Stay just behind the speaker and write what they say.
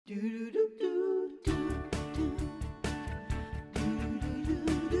Ernie.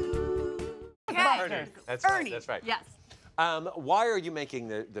 That's Ernie. right. That's right. Yes. Why are you making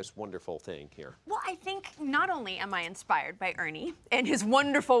this wonderful thing here? Well, I think not only am I inspired by Ernie and his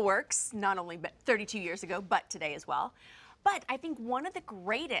wonderful works, not only 32 years ago, but today as well, but I think one of the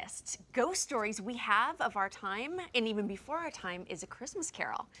greatest ghost stories we have of our time, and even before our time, is A Christmas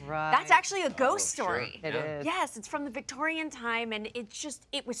Carol. Right. That's actually a ghost story. It is. Yes, it's from the Victorian time, and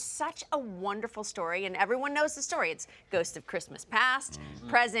it was such a wonderful story, and everyone knows the story. It's Ghost of Christmas Past,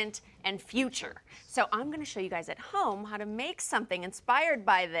 Present, and Future. So I'm going to show you guys at home how to make something inspired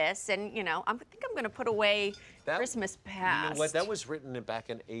by this, and you know, I think I'm going to put away Christmas Past. You know what? That was written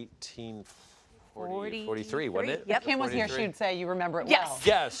back in 1843, wasn't it? Yep. Kim was here, she'd say you remember it Yes. well.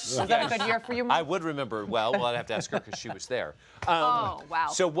 Yes. Was that a good year for you, Mom? I would remember it well. Well, I'd have to ask her because she was there. Oh, wow.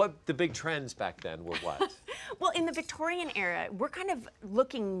 So what the big trends back then were what? Well, in the Victorian era, we're kind of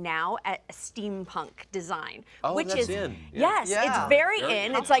looking now at a steampunk design, which that's is in. Yes, Yeah. it's very Very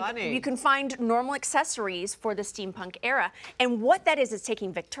in. cool. It's like Funny. you can find normal accessories for the steampunk era, and what that is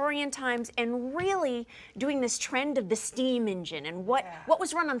taking Victorian times and really doing this trend of the steam engine and what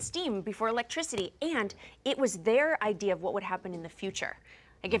was run on steam before electricity, and it was their idea of what would happen in the future.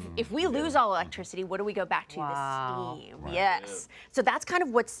 Like if we lose all electricity, what do we go back to? Wow. The steam. Right. Yes. So that's kind of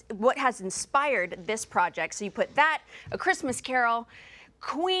what has inspired this project. So you put that, A Christmas Carol,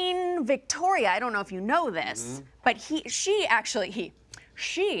 Queen Victoria. I don't know if you know this, but she actually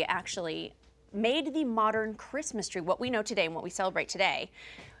made the modern Christmas tree, what we know today and what we celebrate today.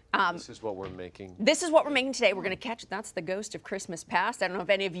 This is what we're making. This is what we're making today. We're going to catch. That's the Ghost of Christmas Past. I don't know if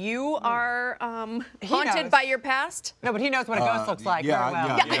any of you are haunted by your past. No, but he knows what a ghost looks like very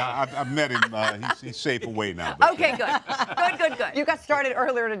well. I've met him. He's safe away now. But Okay, good. Good. You got started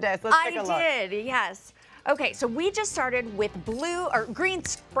earlier today, so let's take a look. I did, yes. Okay, so we just started with blue or green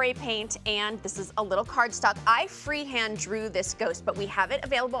spray paint, and this is a little cardstock. I freehand drew this ghost, but we have it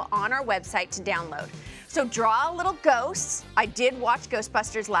available on our website to download. So draw a little ghost. I did watch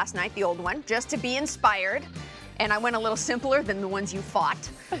Ghostbusters last night, the old one, just to be inspired. And I went a little simpler than the ones you fought.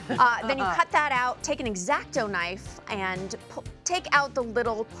 Then you cut that out, take an X-Acto knife, and take out the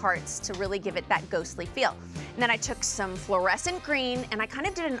little parts to really give it that ghostly feel. And then I took some fluorescent green, and I kind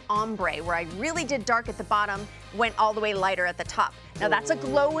of did an ombre, where I really did dark at the bottom, went all the way lighter at the top. Now that's a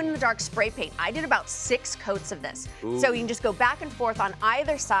glow-in-the-dark spray paint. I did about 6 coats of this. So you can just go back and forth on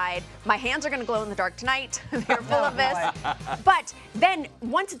either side. My hands are gonna glow in the dark tonight. They're full of this. But then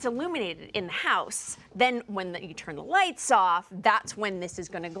once it's illuminated in the house, then when you turn the lights off, that's when this is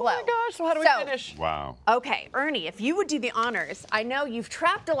gonna glow. Oh my gosh, so how do we finish? wow. Okay, Ernie, if you would do the honors. I know you've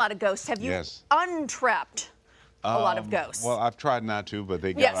trapped a lot of ghosts. Have you Yes. untrapped a lot of ghosts? Well, I've tried not to, but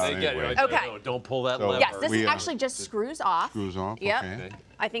they got Yes. out They get anyway. Okay. No, don't pull that So- lever. Yes, this We, actually just screws off. Screws off, Yep. okay.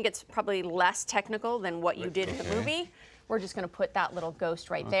 I think it's probably less technical than what you did in the movie. We're just gonna put that little ghost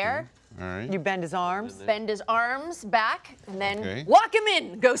right there. All right. You bend his arms. Bend his arms back, and then Okay. lock him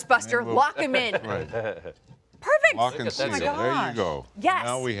in, Ghostbuster. And we'll- Lock him in. Right. Perfect. Lock and at that. seal. Oh my There gosh. you go. Yes.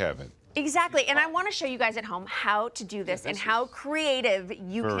 Now we have it. Exactly, and I want to show you guys at home how to do this and how creative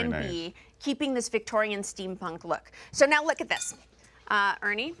you Very can nice. be keeping this Victorian steampunk look. So now look at this.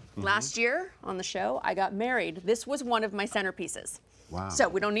 Ernie, last year on the show, I got married. This was one of my centerpieces. Wow. So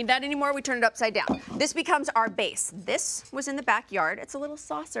we don't need that anymore. We turn it upside down. This becomes our base. This was in the backyard. It's a little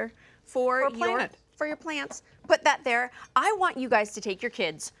saucer for your plants. Put that there. I want you guys to take your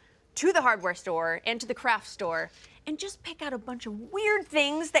kids to the hardware store and to the craft store and just pick out a bunch of weird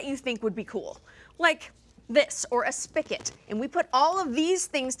things that you think would be cool. Like this, or a spigot. And we put all of these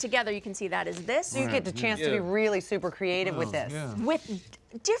things together. You can see that is this. So you get the chance to be really super creative with this. Yeah. With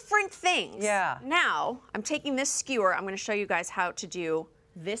different things. Yeah. Now, I'm taking this skewer. I'm going to show you guys how to do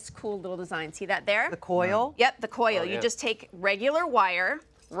this cool little design. See that there? The coil. Yep, the coil. Oh, You yeah. just take regular wire,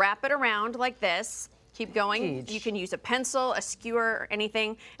 wrap it around like this, keep going. Paige. You can use a pencil, a skewer, or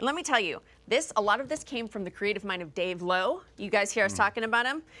anything. And let me tell you, a lot of this came from the creative mind of Dave Lowe. You guys hear us talking about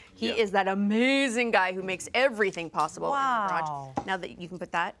him? He is that amazing guy who makes everything possible in the garage. Wow. Now that you can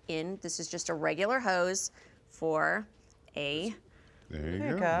put that in, this is just a regular hose for a There you There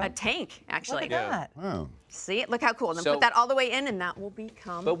you go. go. a tank, actually. Look at that. Wow. See it? Look how cool. Then So- put that all the way in, and that will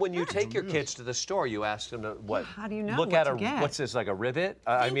become. But when you take your kids to the store, you ask them to what? how do you know Look what at to a get? what's this, like a rivet?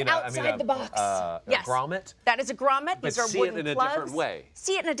 Think outside the box. Yes. A grommet? That is a grommet. But These are see it wooden in a plugs. different way.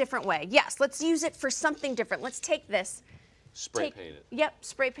 See it in a different way. Yes. Let's use it for something different. Let's take this. Spray paint it. Yep.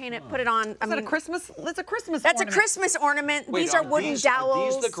 Spray paint it. Put it on. Is that a Christmas? That's a Christmas. That's ornament. a Christmas ornament. Wait, these are wooden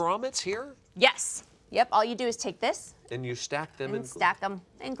dowels. Are these the grommets here? Yes. Yep. All you do is take this And you stack them and stack them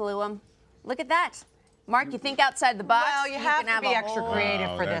and glue them. Look at that. Mark, you think outside the box? Well, you have can to be a extra whole-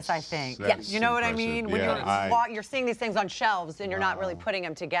 creative for this, I that's- think. that's You know what I impressive. mean? When Yeah, you're seeing these things on shelves and you're not really putting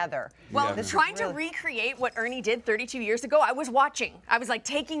them together. Well, Yeah. trying to recreate what Ernie did 32 years ago, I was watching. I was like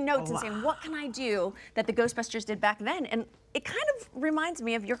taking notes and saying, what can I do that the Ghostbusters did back then? And it kind of reminds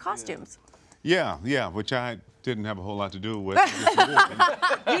me of your costumes. Yeah, which I didn't have a whole lot to do with.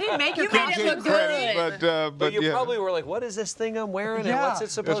 You didn't make your made it costume look good. But you yeah. probably were like, what is this thing I'm wearing and what's it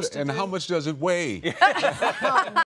supposed to And do? how much does it weigh?